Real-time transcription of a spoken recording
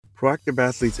Proactive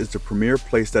Athletes is the premier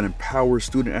place that empowers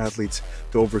student athletes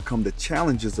to overcome the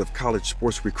challenges of college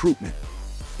sports recruitment.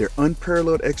 Their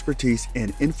unparalleled expertise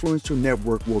and influential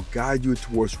network will guide you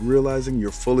towards realizing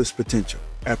your fullest potential.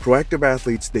 At Proactive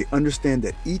Athletes, they understand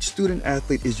that each student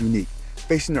athlete is unique,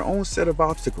 facing their own set of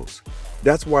obstacles.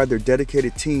 That's why their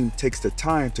dedicated team takes the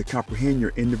time to comprehend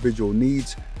your individual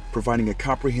needs, providing a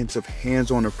comprehensive,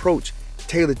 hands-on approach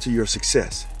tailored to your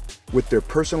success. With their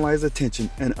personalized attention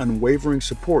and unwavering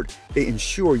support, they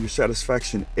ensure your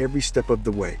satisfaction every step of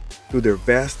the way. Through their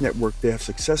vast network, they have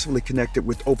successfully connected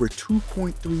with over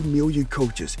 2.3 million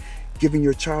coaches, giving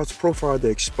your child's profile the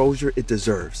exposure it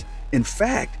deserves. In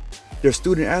fact, their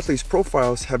student athletes'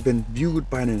 profiles have been viewed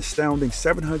by an astounding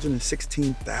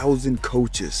 716,000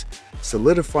 coaches,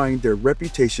 solidifying their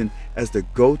reputation as the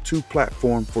go-to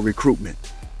platform for recruitment.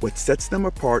 What sets them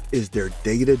apart is their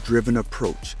data-driven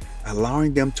approach,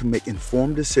 allowing them to make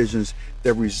informed decisions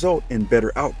that result in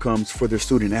better outcomes for their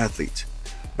student athletes.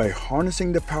 By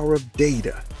harnessing the power of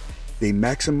data, they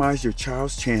maximize your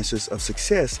child's chances of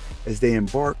success as they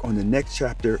embark on the next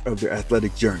chapter of their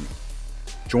athletic journey.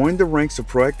 Join the ranks of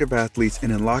Proactive Athletes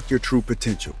and unlock your true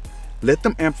potential. Let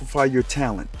them amplify your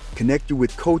talent, connect you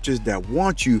with coaches that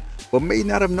want you but may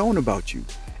not have known about you,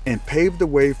 and pave the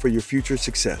way for your future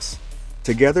success.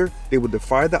 Together, they will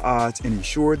defy the odds and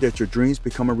ensure that your dreams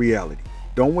become a reality.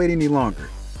 Don't wait any longer.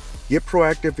 Get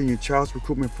proactive in your child's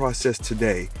recruitment process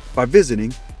today by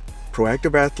visiting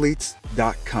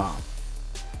proactiveathletes.com.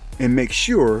 And make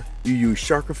sure you use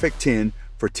Shark Effect 10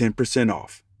 for 10%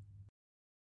 off.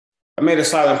 I made a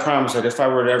silent promise that if I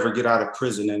were to ever get out of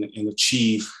prison and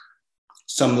achieve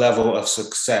some level of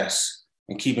success,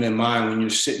 and keeping in mind when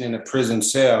you're sitting in a prison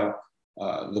cell,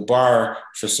 the bar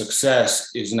for success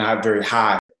is not very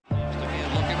high. Looking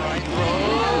right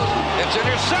through. It's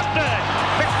intercepted.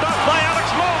 Picked up by Alex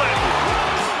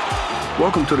Molden.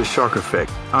 Welcome to the Shark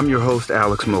Effect. I'm your host,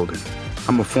 Alex Molden.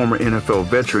 I'm a former NFL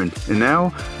veteran, and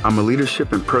now I'm a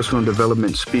leadership and personal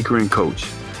development speaker and coach.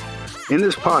 In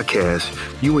this podcast,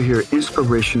 you will hear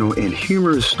inspirational and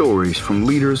humorous stories from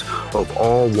leaders of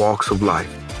all walks of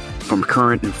life, from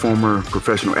current and former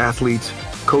professional athletes,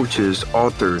 coaches,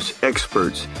 authors,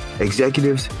 experts,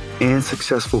 executives, and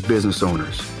successful business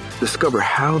owners. Discover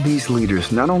how these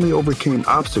leaders not only overcame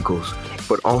obstacles,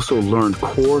 but also learned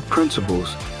core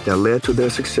principles that led to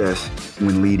their success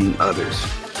when leading others.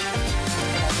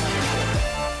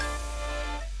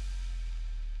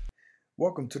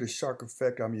 Welcome to the Shark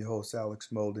Effect. I'm your host, Alex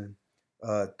Molden.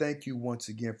 Thank you once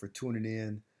again for tuning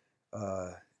in.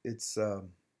 It's a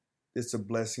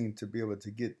blessing to be able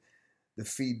to get the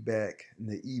feedback and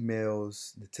the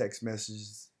emails, the text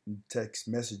messages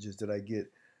that I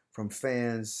get from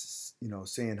fans,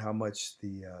 saying how much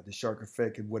the Shark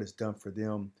Effect and what it's done for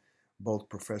them, both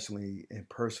professionally and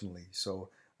personally. So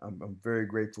I'm very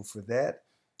grateful for that,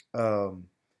 and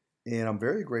I'm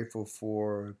very grateful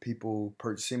for people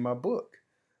purchasing my book.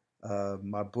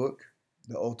 My book,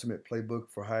 The Ultimate Playbook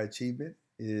for High Achievement,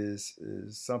 is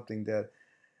something that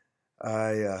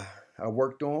I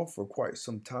worked on for quite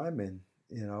some time, and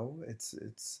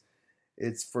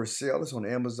it's for sale. It's on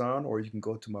Amazon, or you can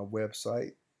go to my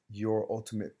website,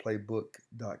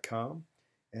 yourultimateplaybook.com,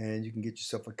 and you can get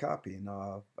yourself a copy, and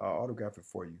I'll autograph it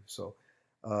for you. So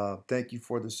thank you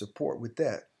for the support with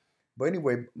that. But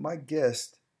anyway, my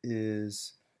guest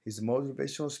he's a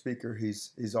motivational speaker.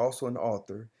 He's also an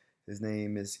author. His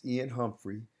name is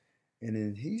Humphrey, and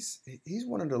then he's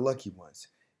one of the lucky ones,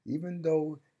 even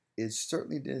though it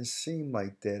certainly didn't seem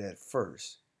like that at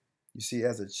first. You see,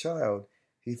 as a child,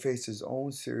 he faced his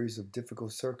own series of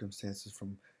difficult circumstances,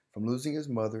 from losing his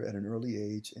mother at an early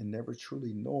age and never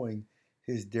truly knowing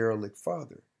his derelict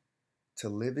father, to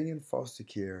living in foster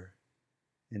care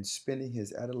and spending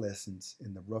his adolescence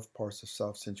in the rough parts of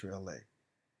South Central LA.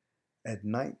 At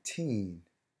 19,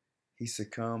 he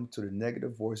succumbed to the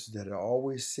negative voices that had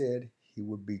always said he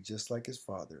would be just like his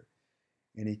father,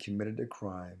 and he committed a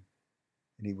crime,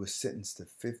 and he was sentenced to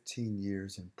 15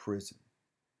 years in prison.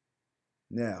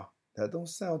 Now, that don't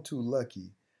sound too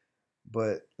lucky,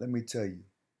 but let me tell you,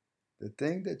 the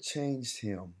thing that changed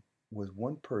him was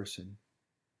one person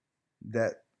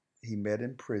that he met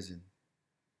in prison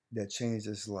that changed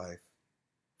his life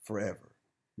forever,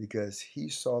 because he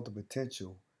saw the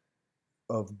potential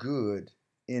of good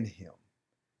in him,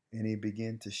 and he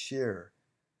began to share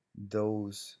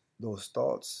those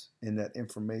thoughts and that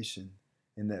information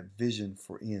and that vision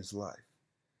for Ian's life.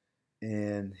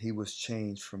 And he was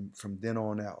changed from then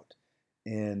on out.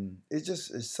 And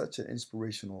it's such an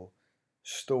inspirational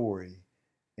story.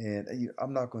 And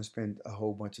I'm not going to spend a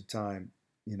whole bunch of time,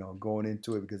 going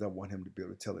into it, because I want him to be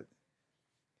able to tell it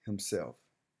himself.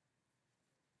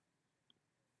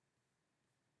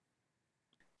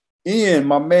 Ian,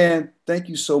 my man, thank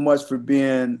you so much for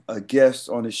being a guest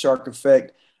on the Shark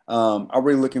Effect. I'm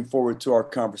really looking forward to our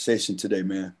conversation today,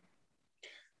 man.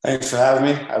 Thanks for having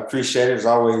me. I appreciate it. It's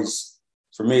always,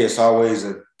 for me, it's always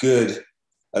a good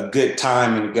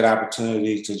time and a good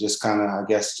opportunity to just kind of, I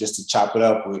guess, just to chop it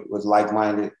up with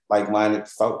like-minded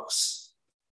folks.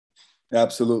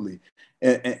 Absolutely.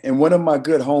 And one of my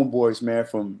good homeboys, man,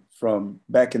 from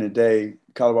back in the day,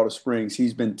 Colorado Springs,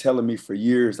 he's been telling me for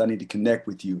years I need to connect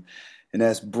with you. And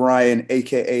that's Brian,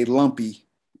 aka Lumpy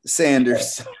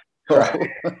Sanders. Right. So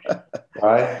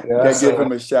Right. Yeah. gotta give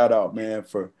him a shout out, man,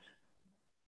 for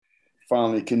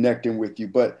finally connecting with you.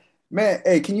 But man,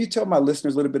 hey, can you tell my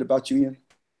listeners a little bit about you, Ian?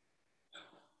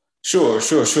 Sure.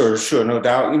 No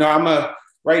doubt.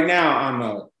 Right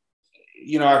now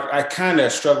I kind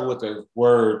of struggle with the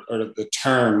word or the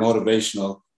term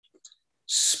motivational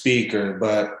speaker,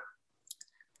 but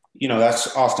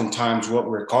that's oftentimes what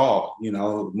we're called,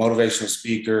 motivational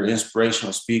speaker,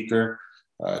 inspirational speaker,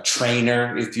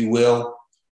 trainer, if you will.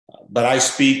 But I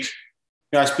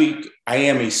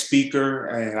am a speaker,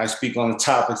 and I speak on the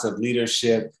topics of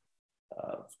leadership,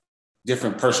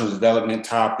 different personal development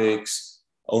topics,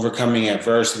 overcoming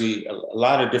adversity, a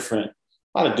lot of different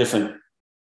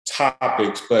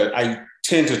topics, but I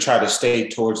tend to try to stay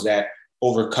towards that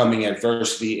overcoming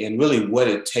adversity and really what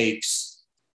it takes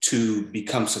to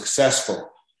become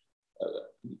successful.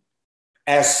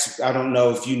 As I don't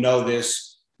know if you know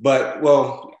this, but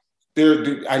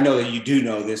I know that you do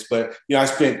know this, but I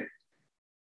spent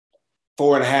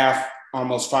 4.5,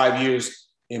 almost 5 years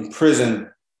in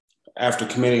prison after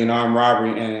committing an armed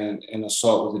robbery and an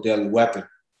assault with a deadly weapon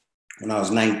when I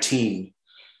was 19.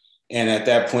 And at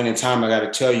that point in time, I got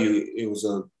to tell you, it was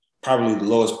probably the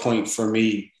lowest point for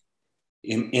me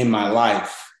in my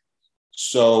life.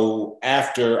 So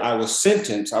after I was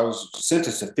sentenced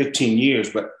to 15 years,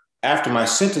 but after my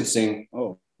sentencing,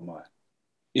 oh my,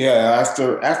 yeah,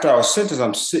 after I was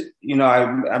sentenced,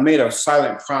 I made a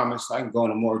silent promise. I can go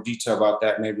into more detail about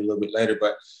that maybe a little bit later,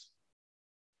 but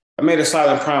I made a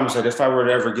silent promise that if I were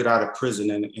to ever get out of prison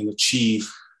and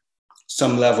achieve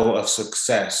some level of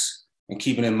success, and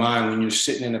keeping in mind when you're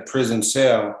sitting in a prison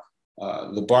cell,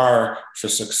 the bar for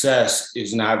success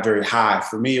is not very high.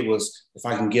 For me, it was if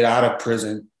I can get out of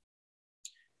prison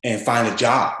and find a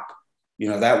job,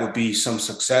 that would be some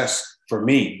success for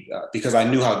me because I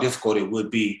knew how difficult it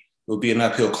would be. It would be an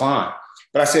uphill climb.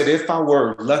 But I said, if I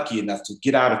were lucky enough to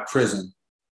get out of prison,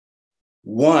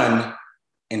 one,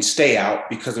 and stay out,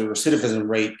 because the recidivism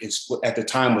rate at the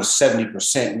time was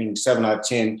 70%, meaning 7 out of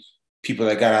 10 people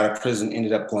that got out of prison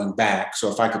ended up going back.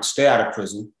 So if I could stay out of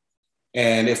prison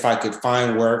and if I could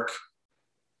find work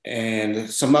and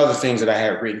some other things that I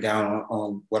had written down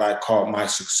on what I call my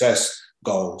success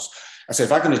goals, I said,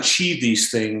 if I can achieve these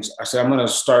things, I said, I'm going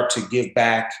to start to give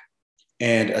back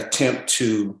and attempt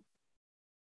to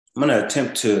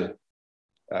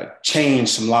change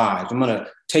some lives. I'm going to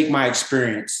take my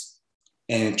experience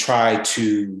and try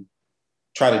to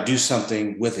do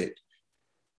something with it.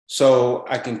 So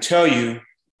I can tell you,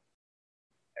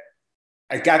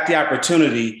 I got the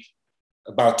opportunity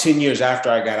about 10 years after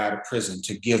I got out of prison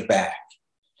to give back.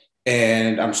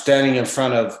 And I'm standing in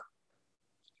front of,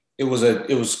 it was a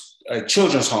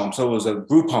children's home. So it was a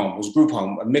group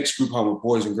home, a mixed group home with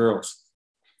boys and girls.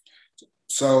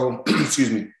 So,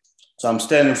 excuse me. So I'm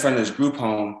standing in front of this group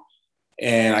home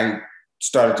and I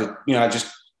started to, I just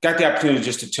got the opportunity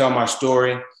just to tell my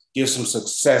story, give some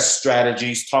success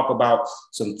strategies, talk about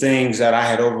some things that I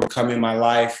had overcome in my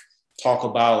life, talk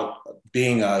about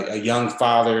being a young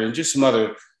father and just some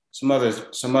other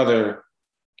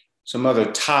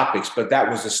topics. But that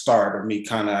was the start of me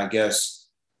kind of, I guess,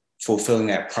 fulfilling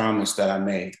that promise that I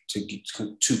made to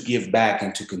give back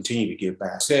and to continue to give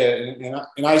back.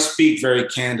 And I speak very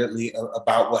candidly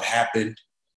about what happened.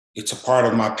 It's a part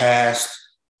of my past,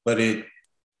 but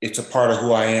it's a part of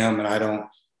who I am, and I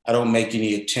don't make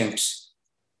any attempts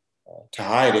to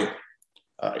hide it.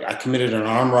 I committed an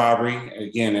armed robbery,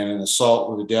 again, and an assault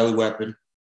with a deadly weapon,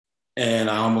 and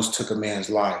I almost took a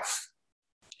man's life.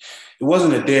 It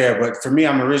wasn't a dare, but for me,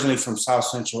 I'm originally from South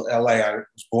Central LA. I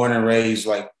was born and raised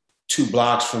like 2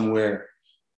 blocks from where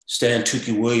Stan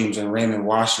Tukey Williams and Raymond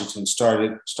Washington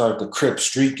started the Crip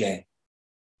street gang.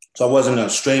 So I wasn't a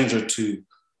stranger to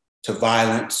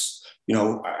violence.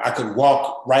 I could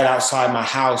walk right outside my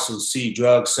house and see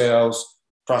drug sales,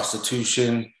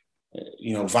 prostitution,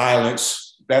 violence,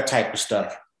 that type of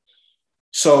stuff.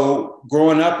 So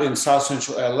growing up in South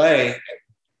Central LA,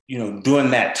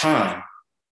 during that time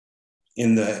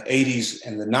in the 80s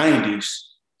and the 90s,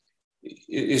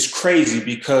 it's crazy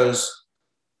because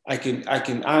I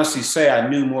can honestly say I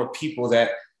knew more people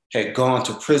that had gone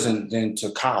to prison than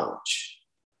to college.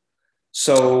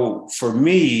 So for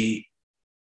me,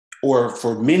 or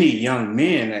for many young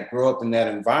men that grow up in that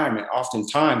environment,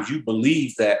 oftentimes you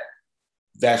believe that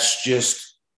that's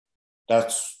just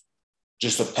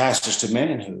a passage to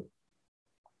manhood.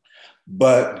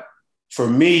 But for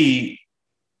me,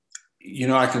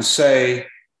 I can say,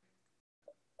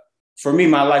 for me,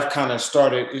 my life kind of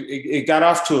started, it got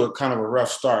off to a kind of a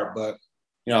rough start, but,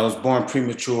 I was born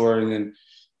premature, and then,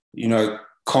 it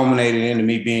culminated into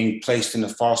me being placed into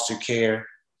foster care,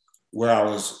 where I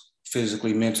was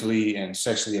physically, mentally, and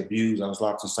sexually abused. I was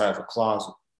locked inside of a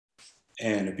closet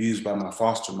and abused by my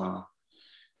foster mom.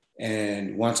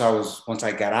 And once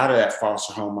I got out of that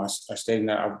foster home, I stayed in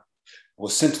that. I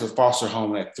was sent to the foster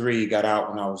home at 3, got out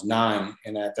when I was 9.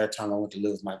 And at that time I went to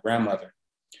live with my grandmother.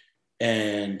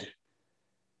 And,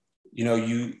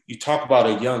 you talk about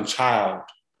a young child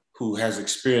who has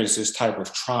experienced this type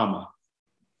of trauma.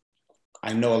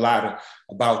 I know a lot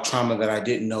about trauma that I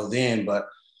didn't know then, but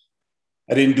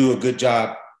I didn't do a good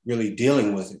job really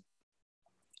dealing with it.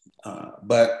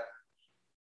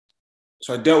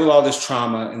 So I dealt with all this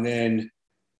trauma, and then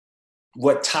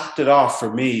what topped it off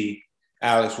for me,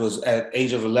 Alex, was at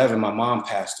age of 11, my mom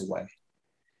passed away.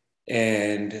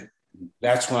 And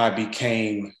that's when I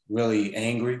became really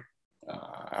angry.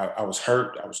 I was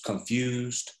hurt, I was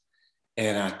confused,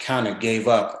 and I kind of gave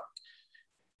up.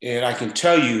 And I can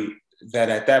tell you that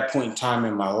at that point in time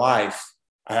in my life,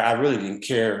 I really didn't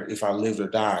care if I lived or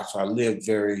died. So I lived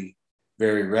very,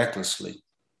 very recklessly.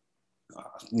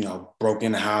 Broke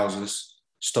into houses,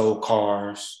 stole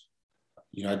cars.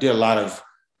 I did a lot of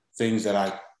things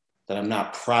that I'm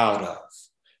not proud of.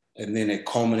 And then it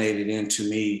culminated into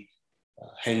me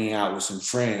hanging out with some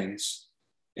friends,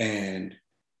 and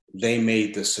they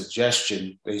made the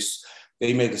suggestion,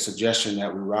 they made the suggestion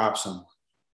that we rob someone.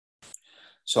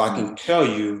 So I can tell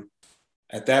you,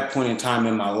 at that point in time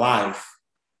in my life,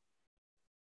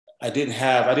 I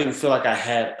didn't feel like I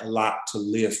had a lot to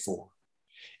live for.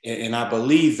 And I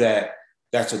believe that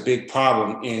that's a big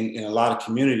problem in a lot of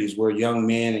communities where young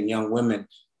men and young women,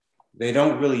 they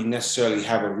don't really necessarily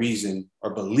have a reason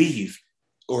or believe,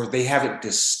 or they haven't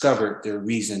discovered their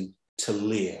reason to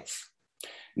live.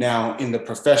 Now, in the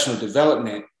professional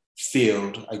development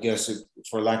field, I guess,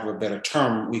 for lack of a better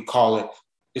term, we call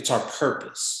it's our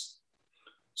purpose.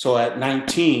 So at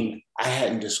 19, I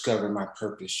hadn't discovered my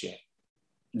purpose yet.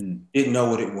 Didn't know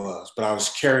what it was, but I was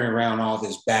carrying around all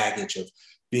this baggage of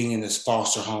being in this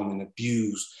foster home and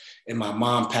abused, and my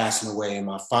mom passing away, and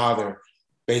my father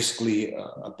basically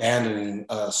abandoning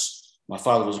us. My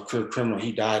father was a criminal.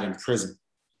 He died in prison.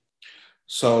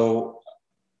 So,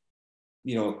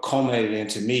 it culminated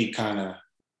into me kind of.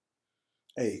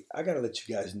 Hey, I got to let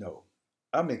you guys know,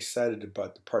 I'm excited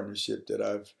about the partnership that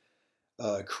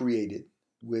I've created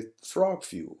with Frog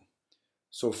Fuel.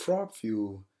 So Frog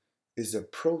Fuel is a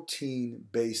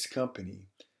protein-based company.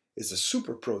 It's a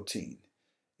super protein.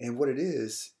 And what it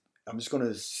is, I'm just going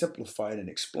to simplify it and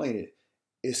explain it.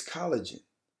 It's collagen,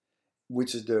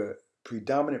 which is the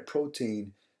predominant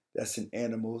protein that's in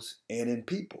animals and in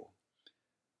people.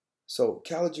 So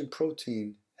collagen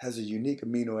protein has a unique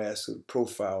amino acid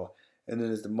profile, and it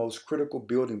is the most critical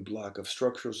building block of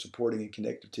structural supporting and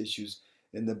connective tissues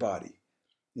in the body.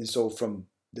 And so from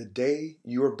the day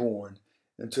you are born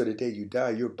until the day you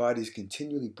die, your body is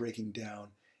continually breaking down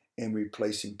and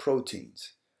replacing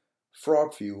proteins.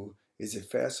 Frog Fuel is a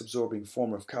fast-absorbing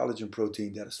form of collagen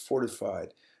protein that is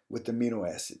fortified with amino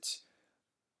acids.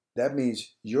 That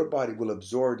means your body will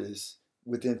absorb this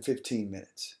within 15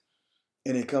 minutes.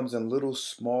 And it comes in little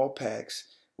small packs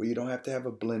where you don't have to have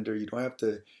a blender, you don't have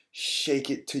to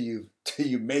shake it till you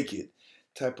make it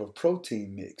type of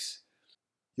protein mix.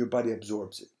 Your body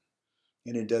absorbs it.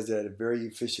 And it does that in a very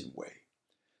efficient way.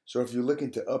 So if you're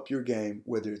looking to up your game,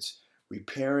 whether it's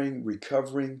repairing,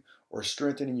 recovering, or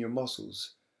strengthening your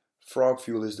muscles, Frog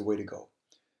Fuel is the way to go.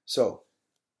 So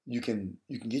you can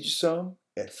get you some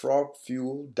at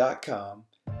frogfuel.com,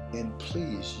 and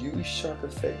please use Shark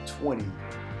Effect 20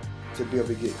 to be able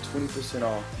to get 20%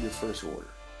 off your first order.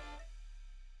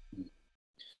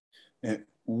 And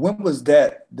when was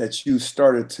that you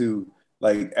started to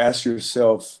ask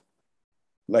yourself,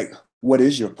 what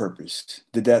is your purpose?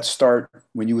 Did that start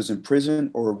when you was in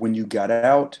prison or when you got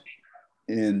out?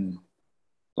 And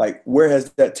where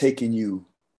has that taken you?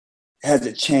 Has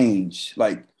it changed?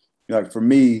 For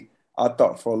me, I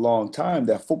thought for a long time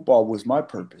that football was my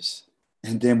purpose.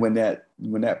 And then when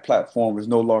that platform was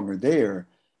no longer there,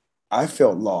 I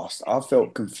felt lost. I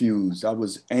felt confused. I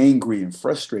was angry and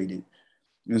frustrated.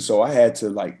 And so I had to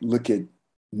look at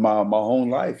my own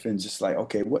life and just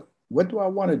okay, what do I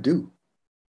want to do?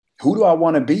 who do I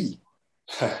want to be?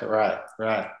 Right.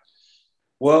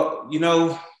 Well,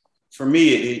 for me,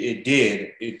 it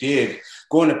did.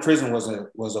 Going to prison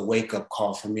was a wake up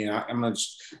call for me.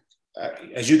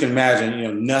 As you can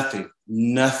imagine,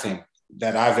 nothing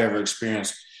that I've ever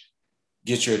experienced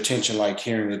gets your attention like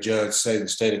hearing a judge say the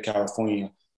state of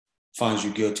California finds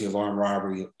you guilty of armed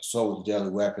robbery, assault with a deadly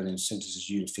weapon, and sentences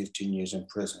you to 15 years in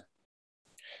prison.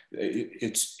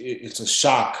 It's a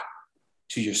shock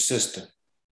to your system.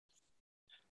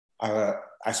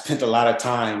 I spent a lot of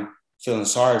time feeling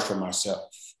sorry for myself.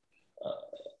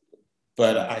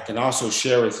 But I can also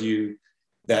share with you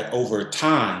that over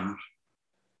time,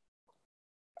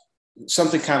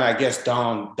 something kind of, I guess,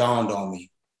 dawned on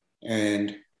me.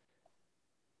 And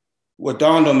what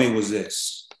dawned on me was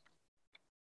this,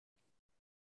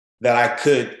 that I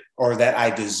could, or that I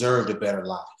deserved a better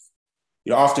life.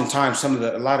 Oftentimes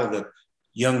a lot of the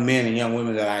young men and young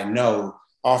women that I know,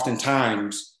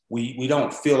 oftentimes we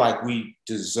don't feel like we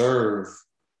deserve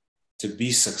to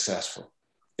be successful,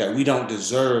 that we don't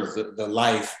deserve the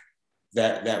life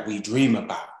that we dream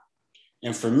about.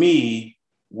 And for me,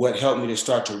 what helped me to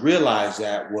start to realize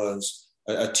that was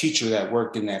a teacher that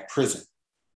worked in that prison.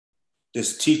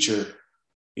 This teacher,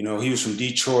 he was from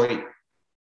Detroit,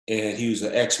 and he was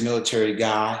an ex-military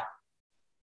guy,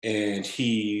 and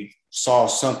he saw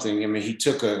something. I mean, he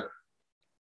took a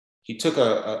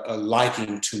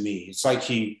liking to me. It's like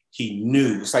he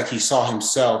knew. It's like he saw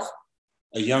himself,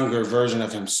 a younger version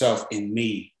of himself in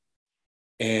me.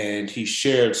 And he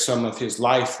shared some of his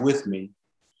life with me.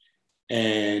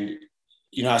 And,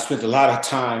 I spent a lot of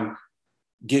time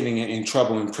getting in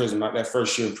trouble in prison. That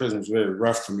first year in prison was very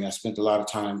rough for me. I spent a lot of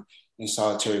time in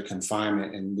solitary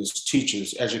confinement. And this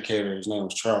teacher's educator, his name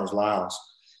was Charles Lyles,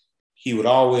 he would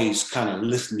always kind of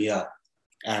lift me up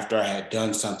after I had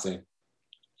done something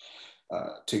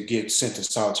to get sent to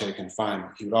solitary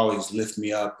confinement. He would always lift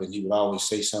me up, and he would always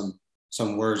say some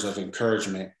words of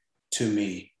encouragement to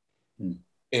me. Mm.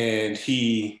 And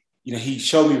he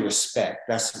showed me respect.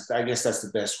 I guess that's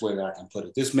the best way that I can put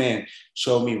it. This man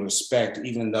showed me respect,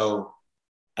 even though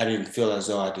I didn't feel as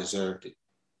though I deserved it.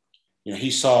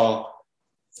 He saw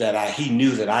that he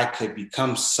knew that I could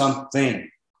become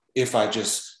something if I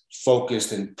just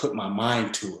focused and put my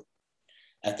mind to it.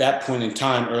 At that point in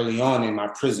time, early on in my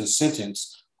prison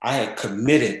sentence, I had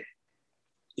committed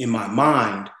in my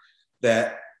mind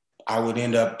that I would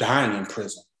end up dying in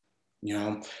prison,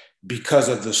 because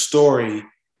of the story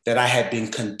that I had been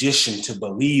conditioned to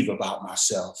believe about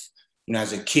myself.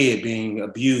 As a kid being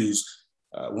abused,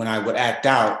 when I would act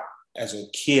out as a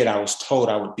kid, I was told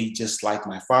I would be just like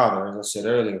my father. As I said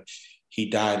earlier, he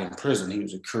died in prison. He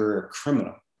was a career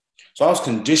criminal. So I was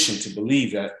conditioned to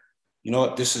believe that,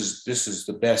 this is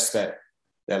the best that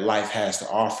life has to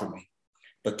offer me.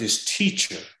 But this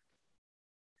teacher,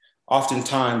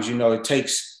 oftentimes it only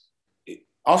takes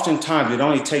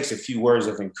a few words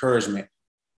of encouragement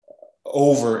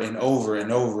over and over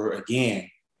and over again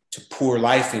to pour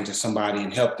life into somebody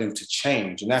and help them to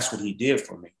change. And that's what he did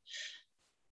for me.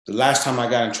 The last time I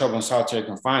got in trouble in solitary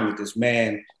confinement, this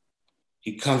man,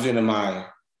 he comes into my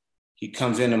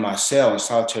cell in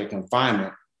solitary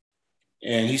confinement,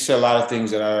 and he said a lot of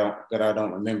things that I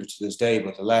don't remember to this day.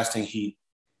 But the last thing he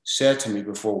said to me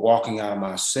before walking out of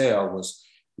my cell was,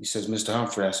 he says, "Mr.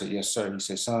 Humphrey." I said, "Yes, sir." He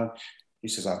said, "Son," he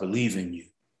says, "I believe in you."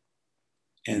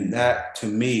 And that to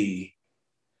me,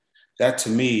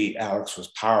 Alex, was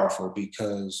powerful,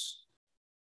 because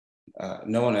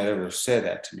no one had ever said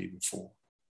that to me before.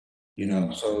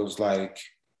 So it was like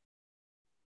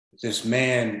this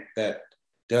man that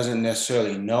doesn't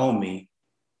necessarily know me,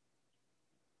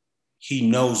 he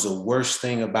knows the worst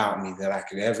thing about me that I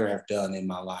could ever have done in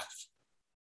my life.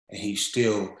 And he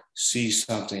still sees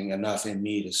something enough in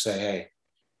me to say, hey,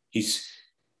 he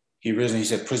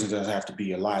said, prison doesn't have to be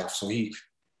your life. So he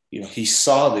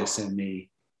saw this in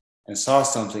me and saw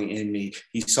something in me.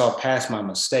 He saw past my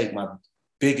mistake, my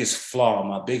biggest flaw,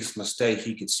 my biggest mistake.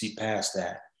 He could see past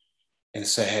that and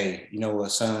say, hey, you know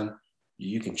what, son,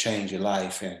 you can change your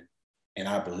life, and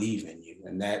I believe in you.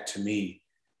 And that, to me,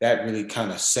 that really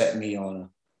kind of set me on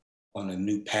a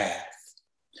new path.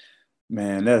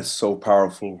 Man, that's so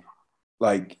powerful.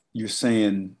 Like you're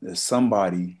saying, that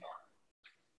somebody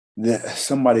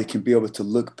can be able to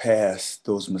look past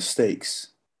those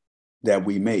mistakes that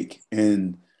we make.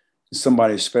 And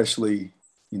somebody, especially,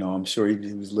 I'm sure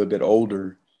he was a little bit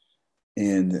older,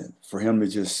 and for him to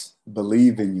just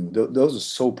believe in you, those are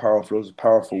so powerful. Those are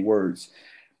powerful words.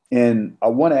 And I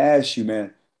want to ask you,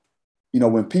 man,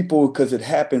 when people, because it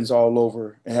happens all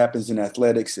over, it happens in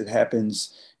athletics, it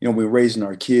happens, we're raising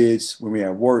our kids, when we're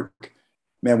at work,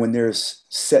 man, when there's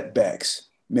setbacks,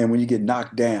 man, when you get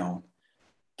knocked down,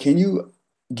 can you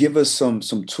give us some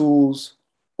tools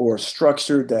or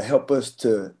structure that help us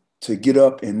to get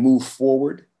up and move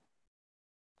forward?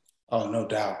 Oh, no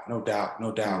doubt, no doubt,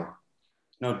 no doubt,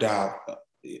 no doubt.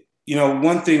 You know,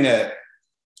 one thing that,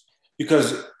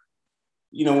 because,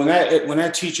 you know, when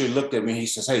that teacher looked at me, he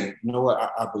says, "Hey, you know what?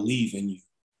 I believe in you."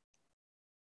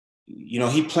 You know,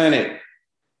 he planted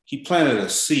a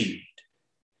seed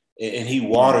and he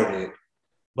watered it.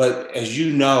 But as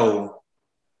you know,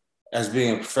 as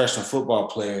being a professional football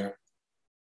player,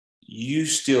 you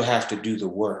still have to do the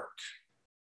work.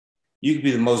 You could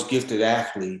be the most gifted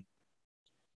athlete,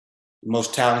 the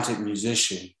most talented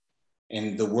musician,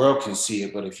 and the world can see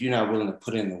it. But if you're not willing to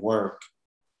put in the work,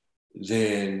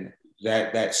 then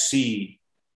that seed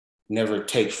never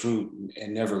takes fruit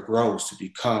and never grows to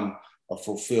become or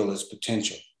fulfill its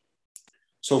potential.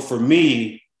 So for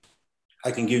me,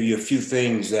 I can give you a few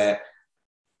things that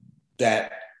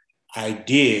I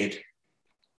did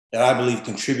that I believe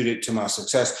contributed to my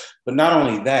success. But not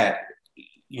only that,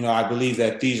 you know, I believe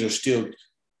that these are still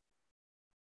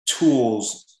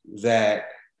tools that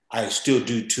I still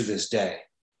do to this day.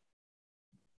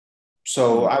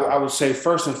 So I would say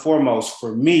first and foremost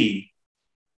for me,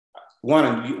 one,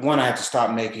 I had to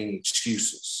stop making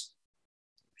excuses.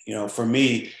 You know, for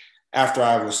me, after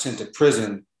I was sent to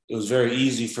prison, it was very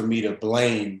easy for me to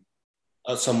blame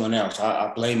someone else.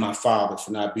 I blame my father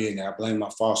for not being there. I blame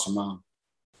my foster mom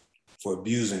for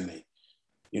abusing me.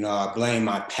 You know, I blame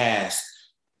my past.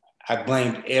 I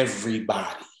blamed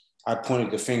everybody. I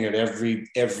pointed the finger at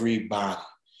everybody.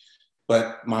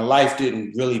 But my life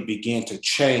didn't really begin to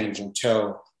change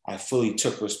until I fully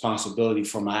took responsibility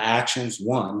for my actions,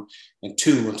 one, and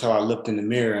two, until I looked in the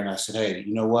mirror and I said, "Hey,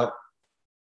 you know what?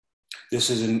 This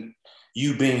isn't,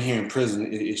 you being here in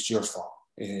prison, it's your fault.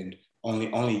 And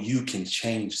only you can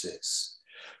change this."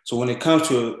 So when it comes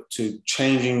to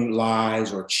changing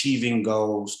lives or achieving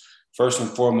goals, first and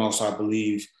foremost, I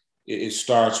believe it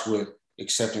starts with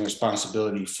accepting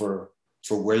responsibility for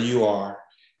where you are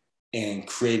and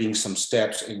creating some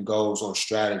steps and goals or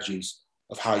strategies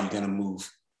of how you're going to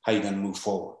move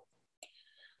forward.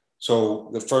 So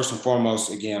the first and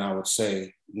foremost, again, I would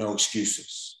say no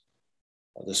excuses.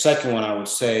 The second one I would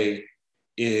say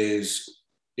is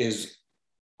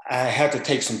I had to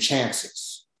take some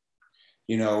chances.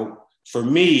 You know, for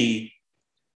me,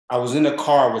 I was in a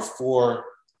car with 4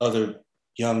 other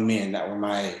young men that were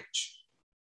my age.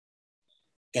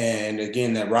 And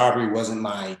again, that robbery wasn't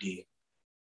my idea.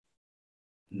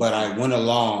 But I went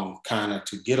along kind of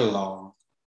to get along.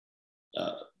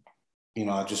 You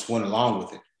know, I just went along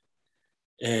with it.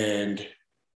 And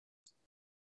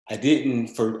I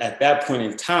didn't, at that point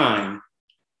in time,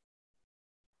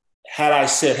 had I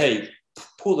said, "Hey,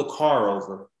 pull the car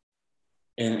over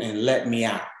and let me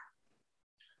out."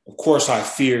 Of course, I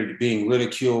feared being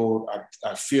ridiculed.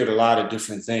 I feared a lot of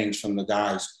different things from the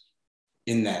guys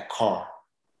in that car.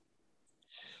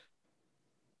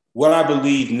 What I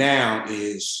believe now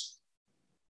is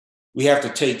we have to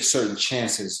take certain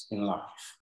chances in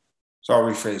life. So I'll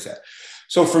rephrase that.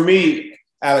 So for me,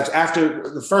 Alex,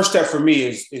 after the first step for me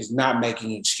is not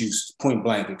making excuses, point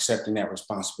blank, accepting that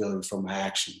responsibility for my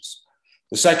actions.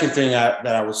 The second thing that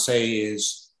I would say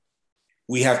is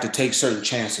we have to take certain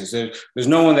chances. There's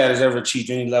no one that has ever achieved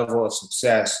any level of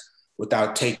success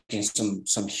without taking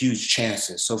some huge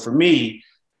chances. So for me,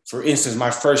 for instance,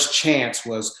 my first chance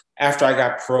was after I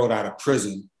got paroled out of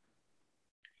prison.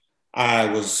 I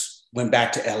went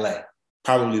back to LA,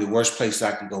 probably the worst place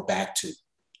I could go back to,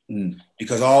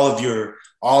 because all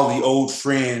the old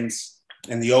friends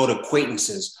and the old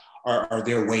acquaintances are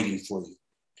there waiting for you.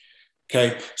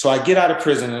 Okay, so I get out of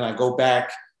prison and I go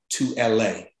back to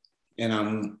LA,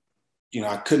 and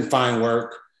I couldn't find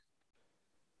work.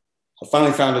 I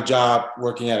finally found a job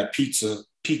working at a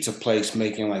pizza place,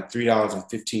 making like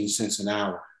 $3.15 an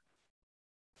hour.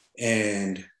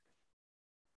 And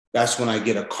that's when I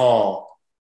get a call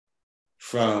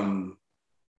from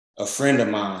a friend of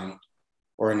mine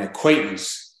or an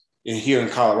acquaintance here in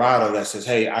Colorado that says,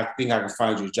 "Hey, I think I can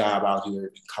find you a job out here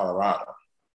in Colorado."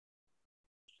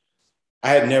 I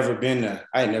had never been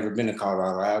to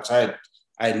Colorado, Alex. I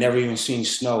had never even seen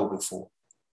snow before.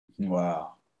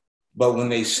 Wow. But when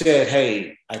they said,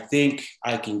 "Hey, I think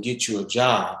I can get you a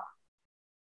job,"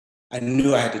 I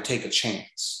knew I had to take a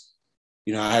chance.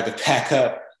 You know, I had to pack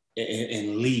up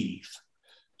and leave.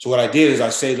 So what I did is I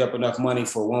saved up enough money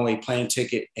for a one-way plane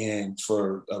ticket and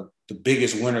for the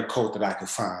biggest winter coat that I could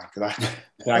find, because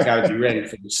I got to be ready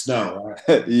for the snow.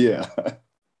 Right? Yeah.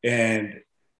 And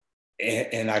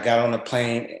I got on a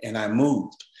plane and I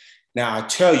moved. Now, I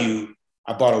tell you,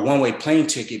 I bought a one-way plane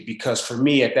ticket because for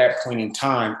me at that point in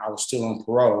time, I was still on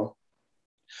parole.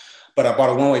 But I bought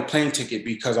a one-way plane ticket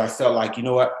because I felt like, you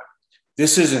know what,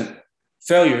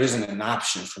 failure isn't an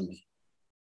option for me.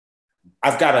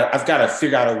 I've got to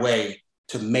figure out a way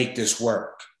to make this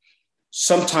work.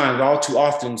 Sometimes, all too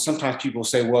often, sometimes people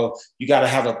say, well, you got to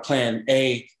have a plan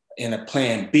A and a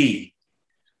plan B.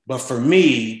 But for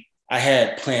me, I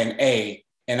had plan A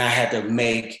and I had to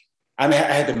make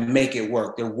it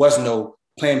work. There was no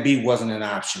plan B, wasn't an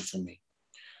option for me.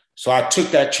 So I took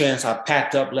that chance. I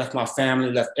packed up, left my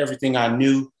family, left everything I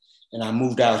knew, and I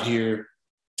moved out here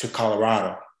to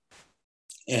Colorado.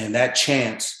 And that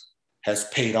chance has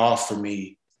paid off for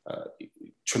me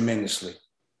tremendously.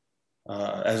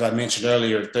 As I mentioned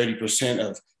earlier, 30%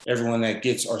 of everyone that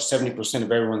gets, or 70%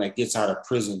 of everyone that gets out of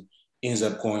prison ends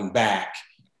up going back.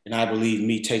 And I believe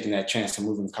me taking that chance to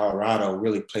move to Colorado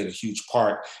really played a huge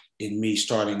part in me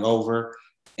starting over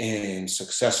and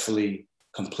successfully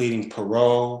completing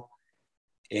parole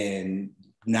and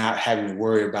not having to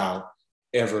worry about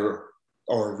ever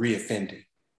or reoffending.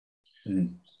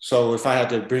 Mm. So if I had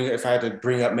to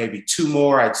bring up maybe two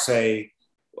more, I'd say,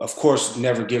 of course,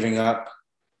 never giving up,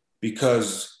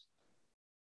 because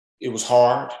it was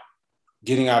hard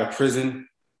getting out of prison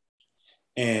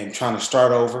and trying to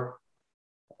start over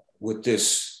with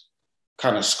this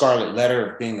kind of scarlet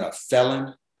letter of being a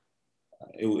felon.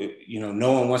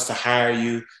 No one wants to hire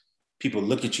you. People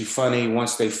look at you funny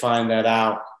once they find that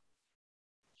out.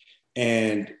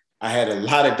 And I had a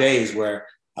lot of days where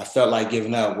I felt like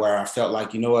giving up, where I felt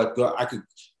like, you know what,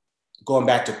 going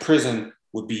back to prison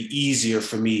would be easier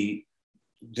for me.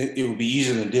 It would be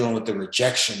easier than dealing with the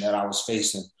rejection that I was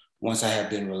facing once I had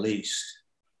been released.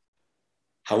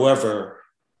 However,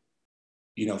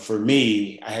 for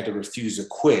me, I had to refuse to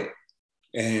quit.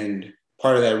 And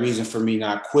part of that reason for me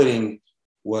not quitting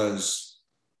was,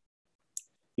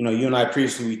 you and I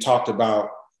previously, we talked about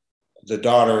the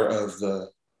daughter of the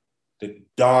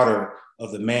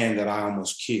man that I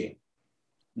almost killed.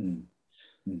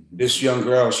 Mm-hmm. This young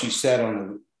girl, she sat on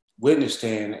the witness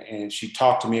stand and she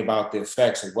talked to me about the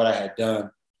effects of what I had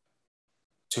done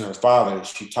to her father.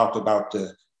 She talked about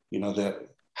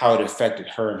how it affected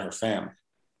her and her family.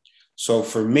 So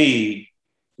for me,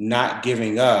 not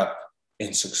giving up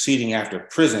and succeeding after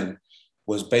prison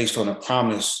was based on a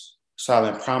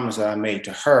silent promise that I made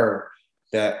to her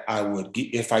that I would,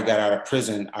 if I got out of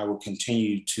prison, I would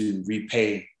continue to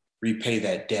repay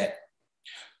that debt.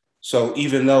 So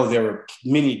even though there were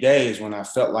many days when I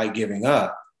felt like giving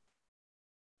up,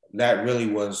 that really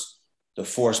was the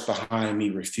force behind me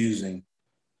refusing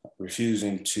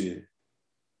to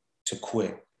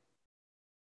quit.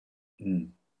 Mm.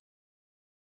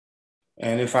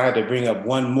 And if I had to bring up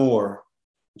one more,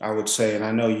 I would say, and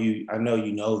I know you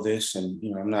know this, and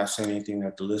I'm not saying anything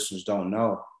that the listeners don't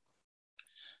know,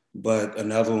 but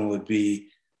another one would be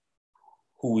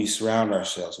who we surround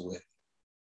ourselves with.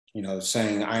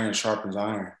 Saying iron sharpens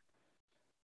iron.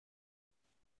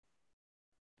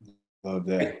 Love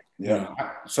that. Yeah.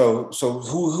 So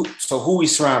who we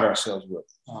surround ourselves with.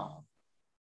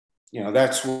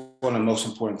 That's one of the most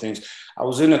important things. I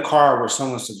was in a car where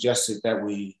someone suggested that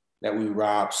we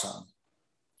rob some.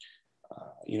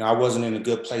 I wasn't in a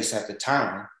good place at the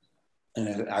time,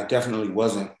 and I definitely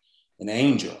wasn't an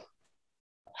angel.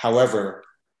 However,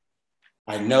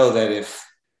 I know that if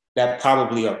that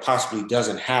probably or possibly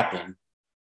doesn't happen,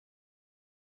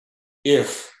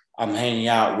 if I'm hanging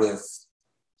out with,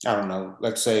 I don't know,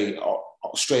 let's say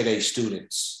straight A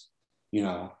students,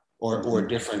 or a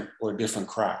different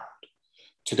crowd.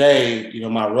 Today,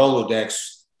 my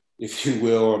Rolodex, if you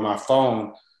will, or my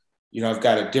phone, I've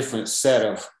got a different set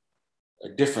of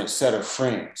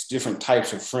friends, different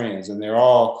types of friends, and they're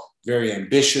all very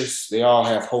ambitious. They all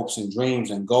have hopes and dreams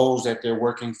and goals that they're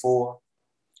working for.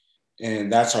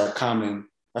 And that's our common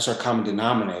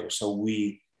denominator. So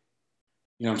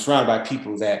I'm surrounded by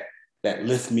people that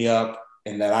lift me up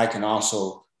and that I can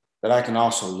also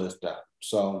lift up.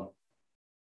 So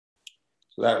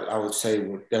that I would say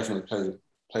would definitely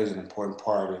plays an important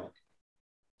part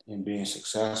in being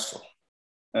successful.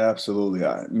 Absolutely.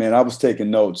 Man, I was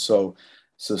taking notes. So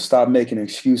stop making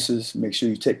excuses. Make sure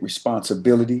you take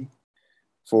responsibility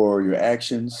for your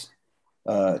actions.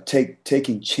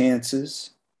 Taking chances.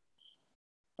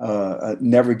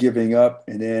 Never giving up,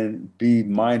 and then be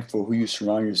mindful who you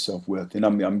surround yourself with. And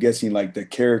I'm guessing like the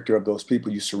character of those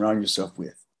people you surround yourself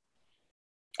with.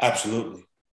 Absolutely.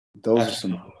 Those are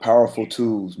some powerful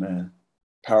tools, man.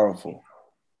 Powerful.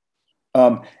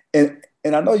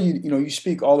 And I know you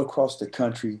speak all across the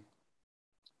country,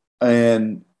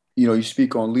 and you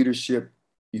speak on leadership,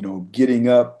 getting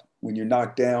up when you're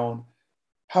knocked down,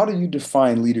 how do you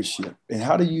define leadership, and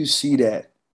how do you see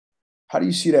that? How do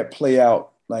you see that play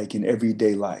out like in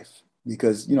everyday life?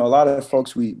 Because a lot of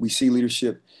folks we see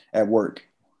leadership at work,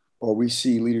 or we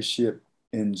see leadership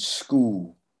in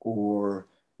school, or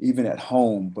even at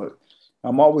home. But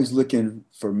I'm always looking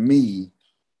for me,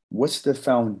 what's the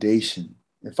foundation?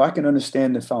 If I can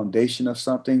understand the foundation of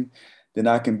something, then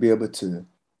I can be able to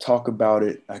talk about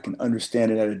it. I can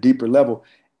understand it at a deeper level.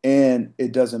 And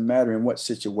it doesn't matter in what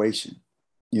situation,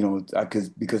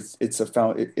 because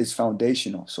it's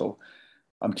foundational. So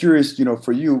I'm curious,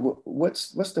 for you,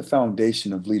 what's the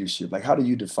foundation of leadership? Like, how do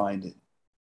you define it?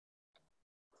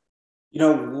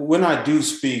 When I do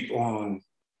speak on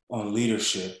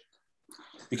leadership,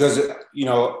 because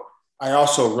I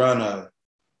also run a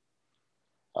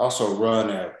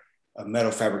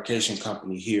metal fabrication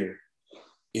company here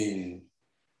in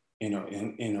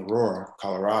Aurora,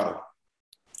 Colorado.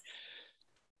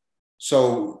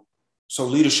 So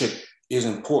leadership is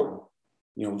important.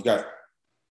 We've got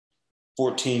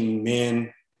 14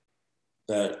 men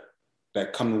that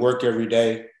come to work every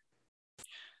day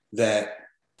that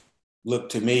look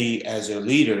to me as a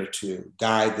leader to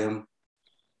guide them.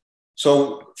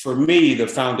 So for me, the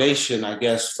foundation, I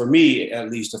guess, for me at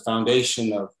least, the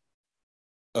foundation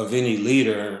of any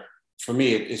leader, for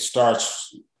me, it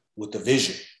starts with the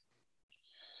vision.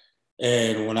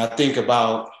 And when I think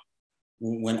about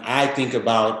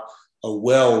a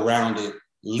well-rounded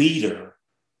leader,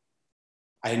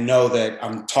 I know that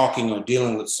I'm talking or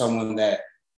dealing with someone that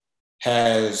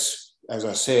has, as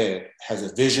I said, has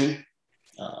a vision.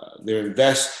 They're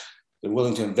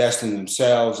willing to invest in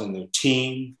themselves and their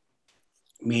team,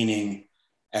 meaning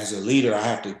as a leader, I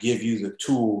have to give you the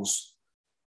tools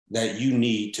that you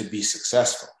need to be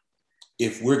successful.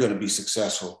 If we're going to be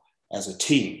successful as a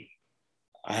team,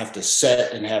 I have to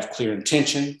set and have clear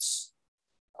intentions.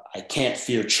 I can't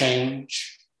fear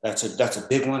change. That's a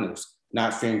big one, is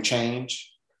not fearing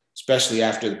change, especially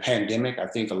after the pandemic. I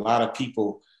think a lot of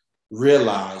people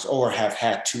realize or have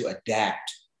had to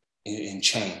adapt and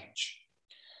change.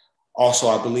 Also,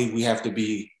 I believe we have to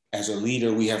be, as a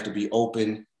leader, we have to be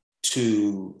open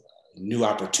to new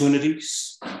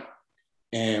opportunities.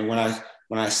 And when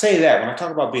I say that, when I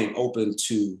talk about being open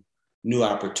to new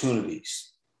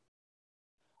opportunities,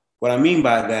 what I mean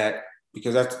by that,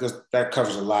 because that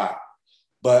covers a lot,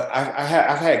 but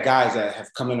I've had guys that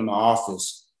have come into my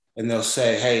office and they'll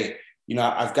say, hey,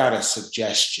 I've got a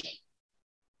suggestion.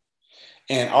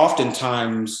 And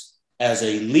oftentimes, as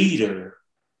a leader,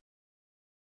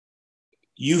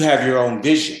 you have your own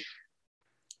vision,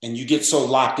 and you get so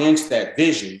locked into that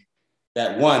vision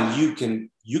that you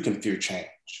can fear change.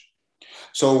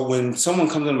 So when someone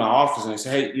comes into my office and they say,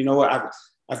 hey, you know what,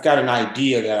 I've got an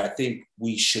idea that I think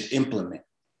we should implement.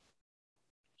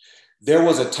 There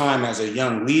was a time as a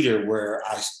young leader where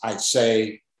I'd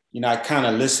say, I kind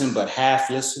of listen, but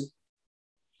half listen.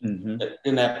 Mm-hmm.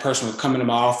 Then that person would come into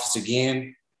my office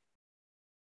again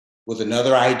with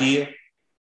another idea,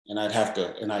 and I'd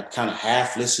kind of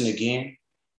half listen again.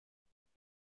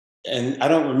 And I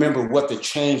don't remember what the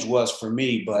change was for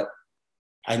me, but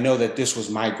I know that this was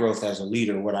my growth as a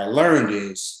leader. What I learned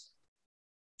is,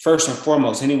 first and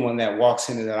foremost, anyone that walks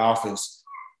into that office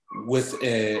with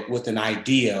an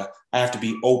idea, I have to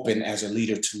be open as a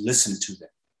leader to listen to them.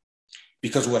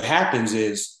 Because what happens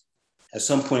is, at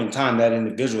some point in time, that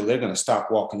individual, they're going to stop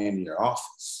walking into your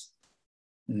office.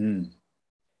 Mm.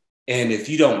 And if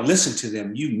you don't listen to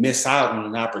them, you miss out on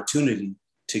an opportunity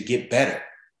to get better.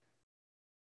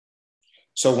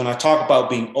 So when I talk about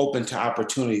being open to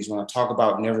opportunities, when I talk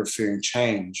about never fearing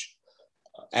change,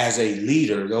 as a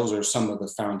leader, those are some of the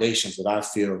foundations that I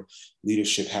feel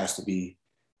leadership has to be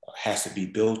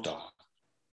built on.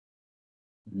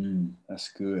 That's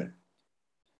good.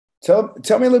 Tell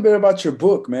me a little bit about your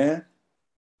book, man.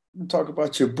 Talk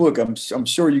about your book. I'm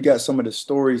sure you got some of the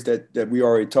stories that we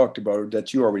already talked about, or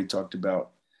that you already talked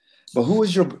about. But who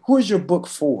is your book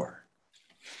for?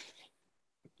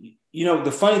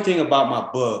 The funny thing about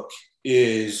my book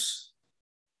is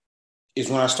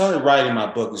when I started writing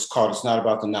my book, it's not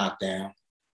about the knockdown,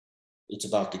 it's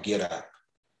about the get up.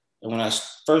 And when I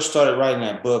first started writing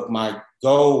that book, my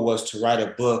goal was to write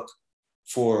a book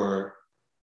for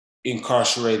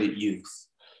incarcerated youth.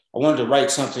 I wanted to write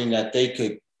something that they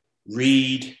could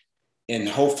read and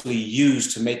hopefully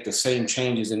use to make the same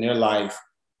changes in their life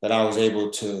that I was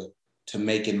able to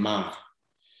make in mine.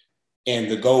 And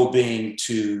the goal being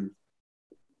to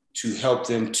help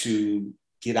them to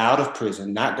get out of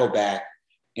prison, not go back,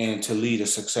 and to lead a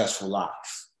successful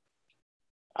life.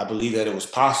 I believe that it was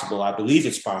possible. I believe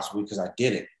it's possible because I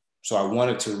did it. So I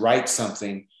wanted to write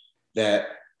something that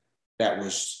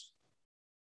was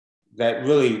that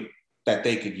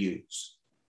they could use.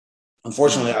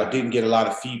 Unfortunately, I didn't get a lot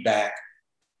of feedback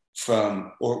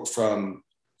from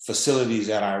facilities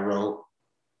that I wrote,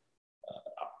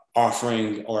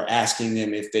 offering or asking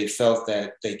them if they felt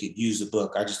that they could use the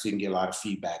book. I just didn't get a lot of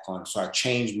feedback on it. So I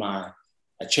changed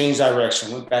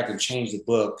direction, went back and changed the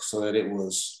book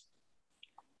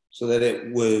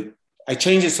I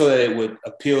changed it so that it would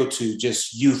appeal to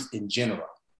just youth in general.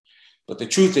 But the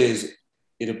truth is,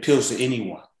 it appeals to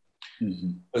anyone.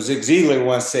 Mm-hmm. Zig Ziglar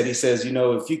once said, he says,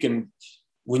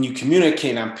 when you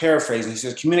communicate, and I'm paraphrasing, he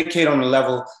says, communicate on a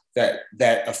level that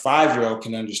a 5-year-old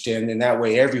can understand, and that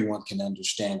way everyone can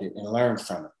understand it and learn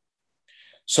from it.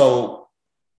 So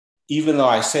even though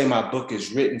I say my book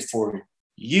is written for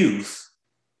youth,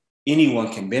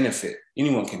 anyone can benefit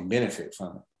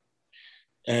from it.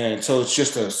 And so it's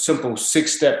just a simple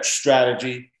 6-step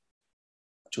strategy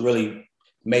to really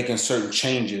making certain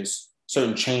changes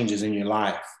in your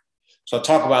life. So I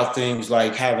talk about things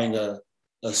like having a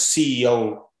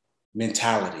CEO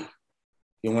mentality.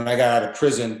 When I got out of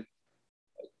prison,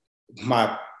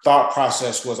 my thought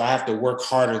process was I have to work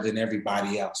harder than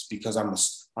everybody else because I'm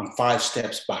 5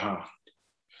 steps behind.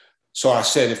 So I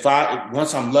said,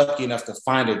 once I'm lucky enough to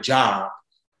find a job,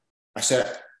 I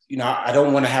said, I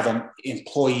don't want to have an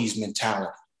employee's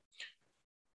mentality.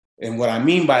 And what I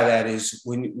mean by that is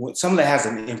when someone that has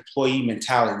an employee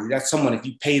mentality, that's someone, if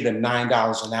you pay them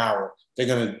 $9 an hour, they're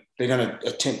gonna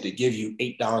attempt to give you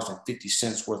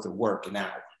 $8.50 worth of work an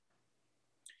hour.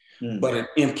 But an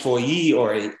employee a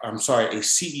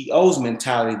CEO's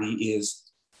mentality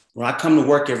is, when I come to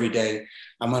work every day,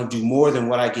 I'm going to do more than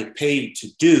what I get paid to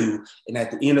do. And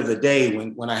at the end of the day,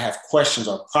 when I have questions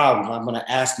or problems, I'm going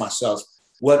to ask myself,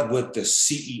 what would the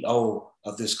CEO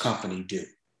of this company do?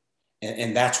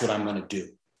 And that's what I'm going to do.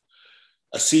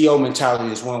 A CEO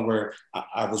mentality is one where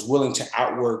I was willing to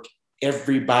outwork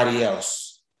everybody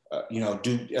else.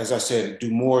 As I said, do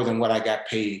more than what I got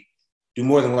paid, do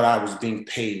more than what I was being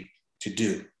paid to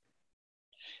do.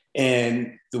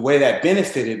 And the way that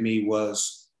benefited me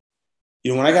was,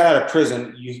 when I got out of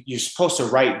prison, you're supposed to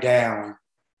write down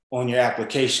on your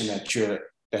application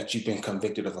that you've been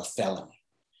convicted of a felony.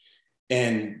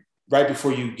 And right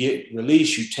before you get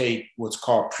released, you take what's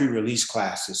called pre-release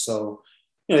classes. So,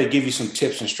 they give you some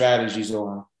tips and strategies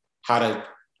on how to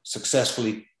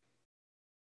successfully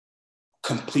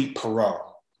complete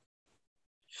parole.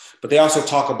 But they also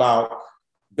talk about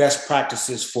best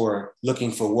practices for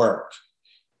looking for work.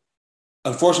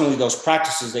 Unfortunately, those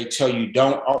practices, they tell you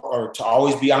or to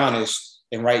always be honest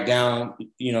and write down,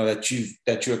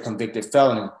 that you're a convicted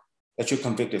felon.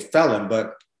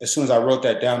 But as soon as I wrote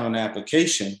that down on the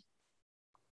application,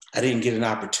 I didn't get an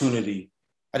opportunity.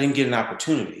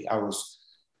 I was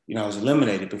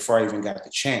eliminated before I even got the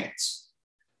chance.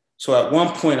 So at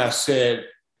one point I said,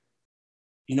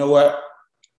 you know what?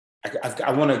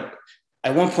 At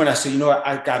one point I said,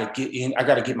 I got to get in. I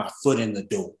got to get my foot in the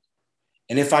door.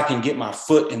 And if I can get my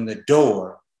foot in the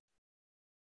door,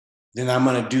 then I'm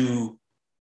going to do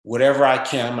whatever I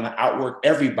can. I'm going to outwork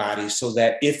everybody so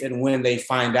that if and when they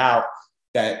find out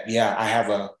that, I have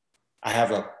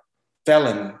a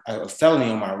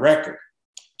felony on my record,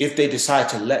 if they decide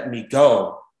to let me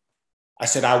go, I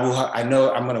said, I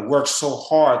know I'm going to work so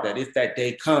hard that if that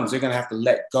day comes, they're going to have to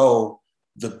let go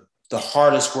the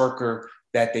hardest worker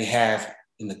that they have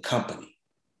in the company.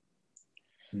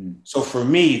 So for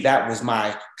me, that was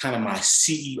my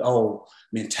CEO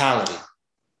mentality.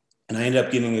 And I ended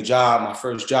up getting a job. My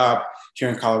first job here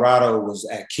in Colorado was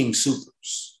at King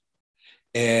Soopers.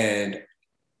 And,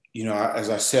 as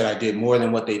I said, I did more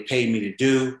than what they paid me to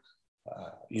do.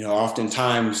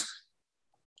 Oftentimes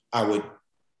I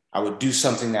would do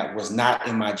something that was not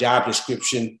in my job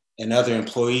description, and other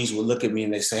employees would look at me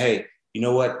and they say, hey, you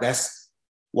know what?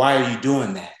 Why are you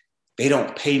doing that? They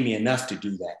don't pay me enough to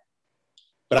do that.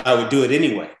 But I would do it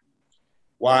anyway.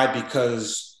 Why?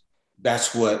 Because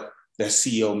that's what the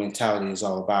CEO mentality is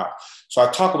all about. So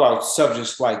I talk about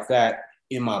subjects like that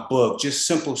in my book, just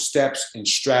simple steps and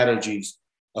strategies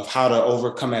of how to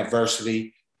overcome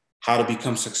adversity, how to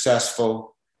become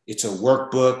successful. It's a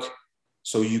workbook,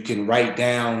 so you can write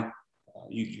down,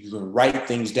 you can write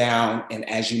things down, and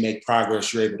as you make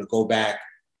progress, you're able to go back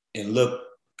and look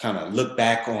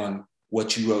back on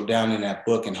what you wrote down in that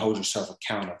book and hold yourself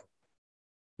accountable.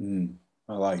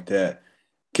 I like that.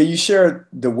 Can you share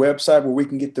the website where we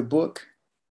can get the book?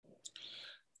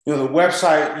 The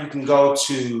website, you can go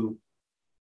to,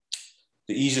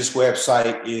 the easiest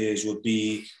website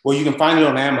you can find it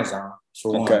on Amazon.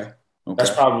 Okay.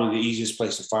 That's probably the easiest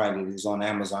place to find it is on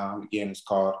Amazon. Again, it's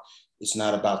called It's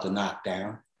Not About the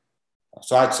Knockdown.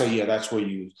 So I'd say, that's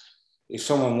where if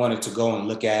someone wanted to go and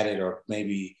look at it or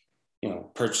maybe,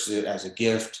 purchase it as a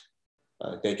gift,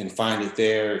 they can find it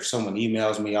there. If someone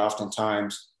emails me,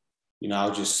 oftentimes,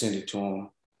 I'll just send it to them.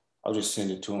 I'll just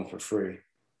send it to them for free.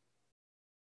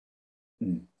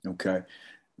 Okay.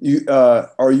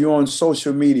 Are you on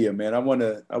social media, man? I want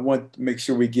to make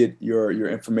sure we get your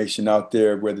information out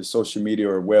there, whether social media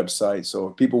or website. So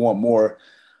if people want more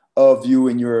of you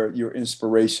and your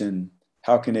inspiration,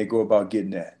 how can they go about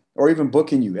getting that? Or even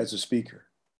booking you as a speaker?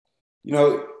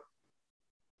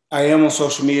 I am on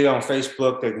social media, on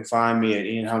Facebook. They can find me at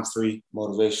Ian Humphrey,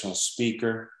 Motivational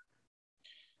Speaker.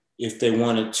 If they're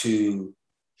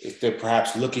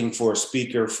perhaps looking for a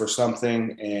speaker for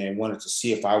something and wanted to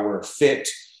see if I were a fit,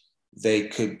 they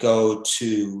could go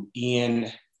to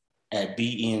Ian at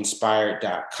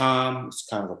beinspired.com. It's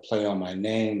kind of a play on my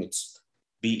name. It's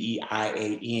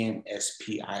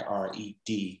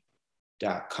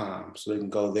BEIANSPIRED.com. So they can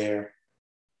go there.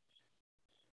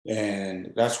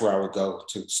 And that's where I would go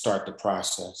to start the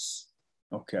process.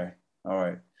 Okay. All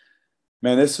right.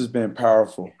 Man, this has been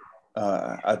powerful.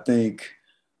 I think,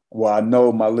 I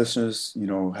know my listeners,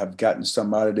 have gotten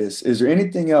something out of this. Is there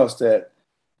anything else that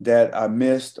I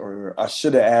missed or I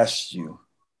should have asked you?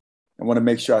 I want to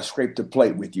make sure I scrape the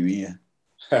plate with you, Ian.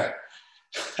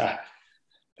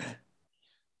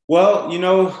 Well,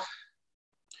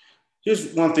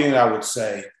 here's one thing that I would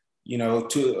say,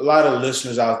 to a lot of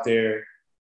listeners out there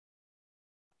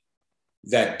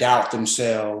that doubt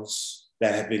themselves,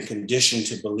 that have been conditioned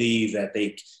to believe that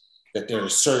there are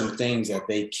certain things that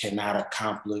they cannot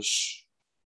accomplish.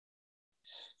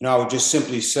 I would just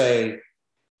simply say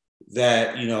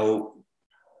that,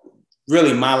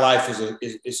 really my life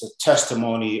is a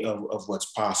testimony of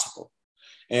what's possible.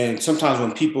 And sometimes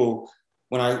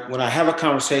when I have a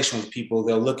conversation with people,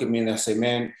 they'll look at me and they'll say,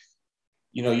 man,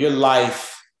 your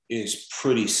life is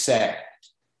pretty sad.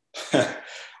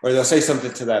 Or they'll say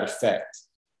something to that effect.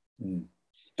 And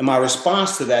my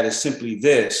response to that is simply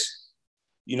this.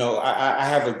 I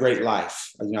have a great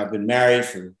life. I've been married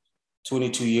for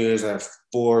 22 years. I have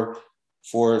four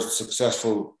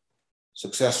successful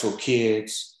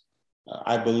kids.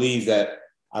 I believe that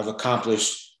I've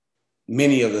accomplished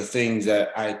many of the things that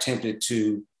I attempted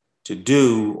to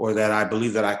do, or that I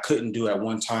believe that I couldn't do at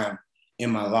one time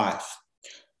in my life.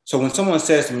 So when someone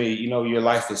says to me, your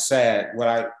life is sad,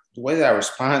 the way that I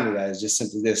respond to that is just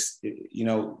simply this,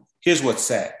 here's what's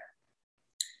sad.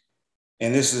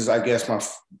 And this is, I guess, my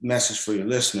message for your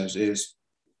listeners is,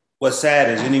 what's sad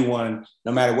is anyone,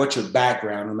 no matter what your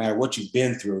background, no matter what you've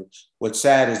been through, what's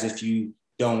sad is if you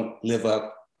don't live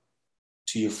up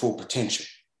to your full potential.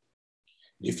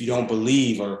 If you don't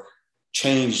believe or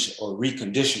change or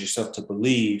recondition yourself to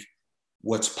believe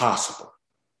what's possible.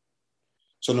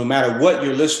 So no matter what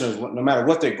your listeners, no matter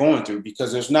what they're going through,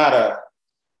 because it's not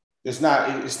if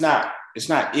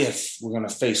we're going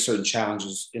to face certain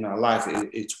challenges in our life,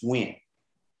 it's when.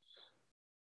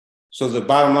 So the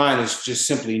bottom line is just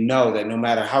simply know that no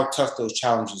matter how tough those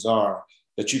challenges are,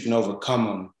 that you can overcome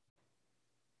them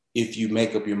if you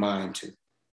make up your mind to.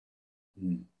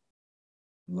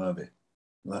 Love it.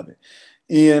 Love it.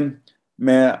 Ian,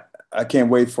 man, I can't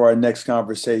wait for our next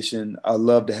conversation. I'd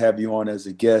love to have you on as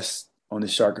a guest on the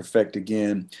Shark Effect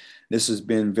again. This has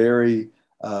been very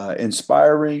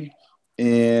inspiring,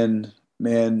 and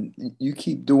man, you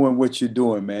keep doing what you're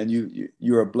doing, man.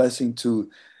 You're a blessing to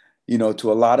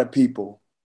a lot of people,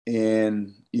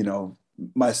 and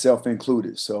myself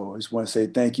included. So I just want to say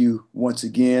thank you once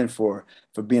again for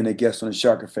being a guest on the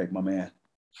Shark Effect, my man.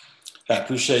 I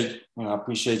appreciate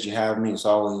you having me. It's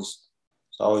always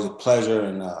a pleasure,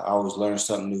 and I always learn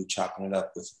something new chopping it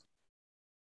up with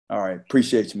you. All right,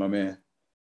 appreciate you, my man.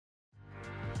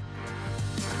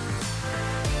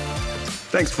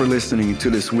 Thanks for listening to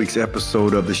this week's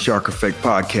episode of the Shark Effect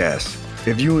Podcast.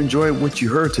 If you enjoyed what you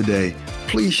heard today,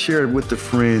 please share it with a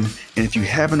friend. And if you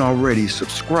haven't already,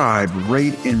 subscribe,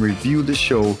 rate, and review the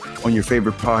show on your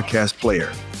favorite podcast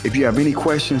player. If you have any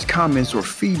questions, comments, or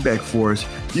feedback for us,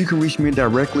 you can reach me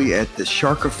directly at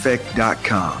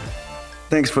thesharkeffect.com.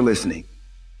 Thanks for listening.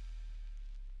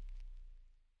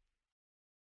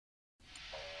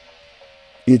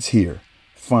 It's here,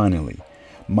 finally.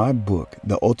 My book,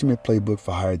 The Ultimate Playbook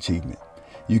for Higher Achievement.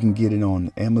 You can get it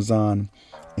on Amazon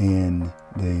in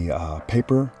the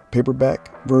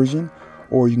paperback version,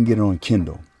 or you can get it on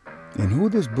Kindle. And who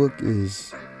this book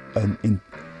is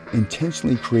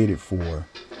intentionally created for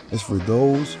is for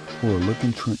those who are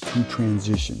looking to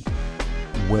transition.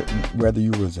 Whether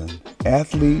you was an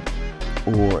athlete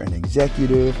or an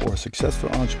executive or a successful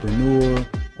entrepreneur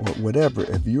or whatever,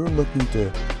 if you're looking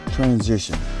to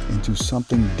transition into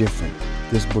something different,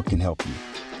 this book can help you.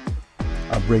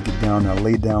 I break it down. I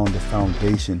lay down the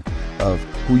foundation of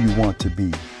who you want to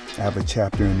be. I have a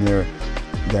chapter in there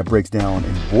that breaks down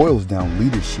and boils down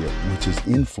leadership, which is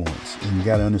influence. And you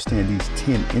got to understand these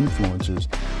 10 influencers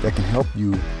that can help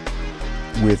you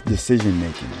with decision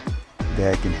making,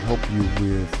 that can help you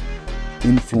with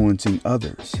influencing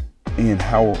others. And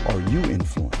how are you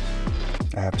influenced?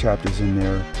 I have chapters in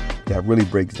there that really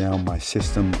breaks down my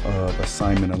system of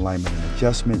assignment, alignment, and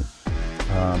adjustment.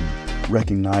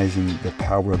 Recognizing the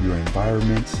power of your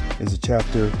environments is a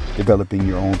chapter. Developing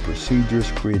your own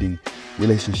procedures, creating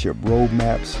relationship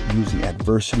roadmaps, using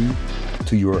adversity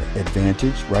to your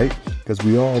advantage, right? Because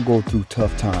we all go through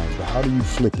tough times, but how do you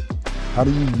flip it? How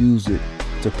do you use it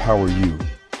to power you?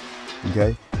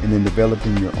 Okay? And then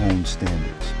developing your own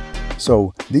standards.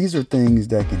 So these are things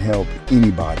that can help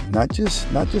anybody, not just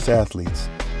athletes.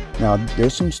 Now,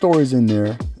 there's some stories in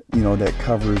there, that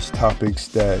covers topics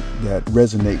that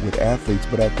resonate with athletes.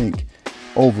 But I think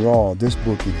overall, this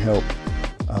book can help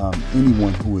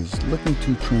anyone who is looking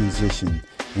to transition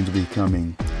into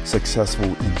becoming successful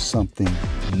in something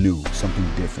new, something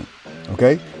different.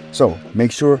 Okay? So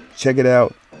make sure, check it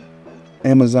out.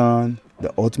 Amazon,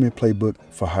 The Ultimate Playbook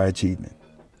for High Achievement.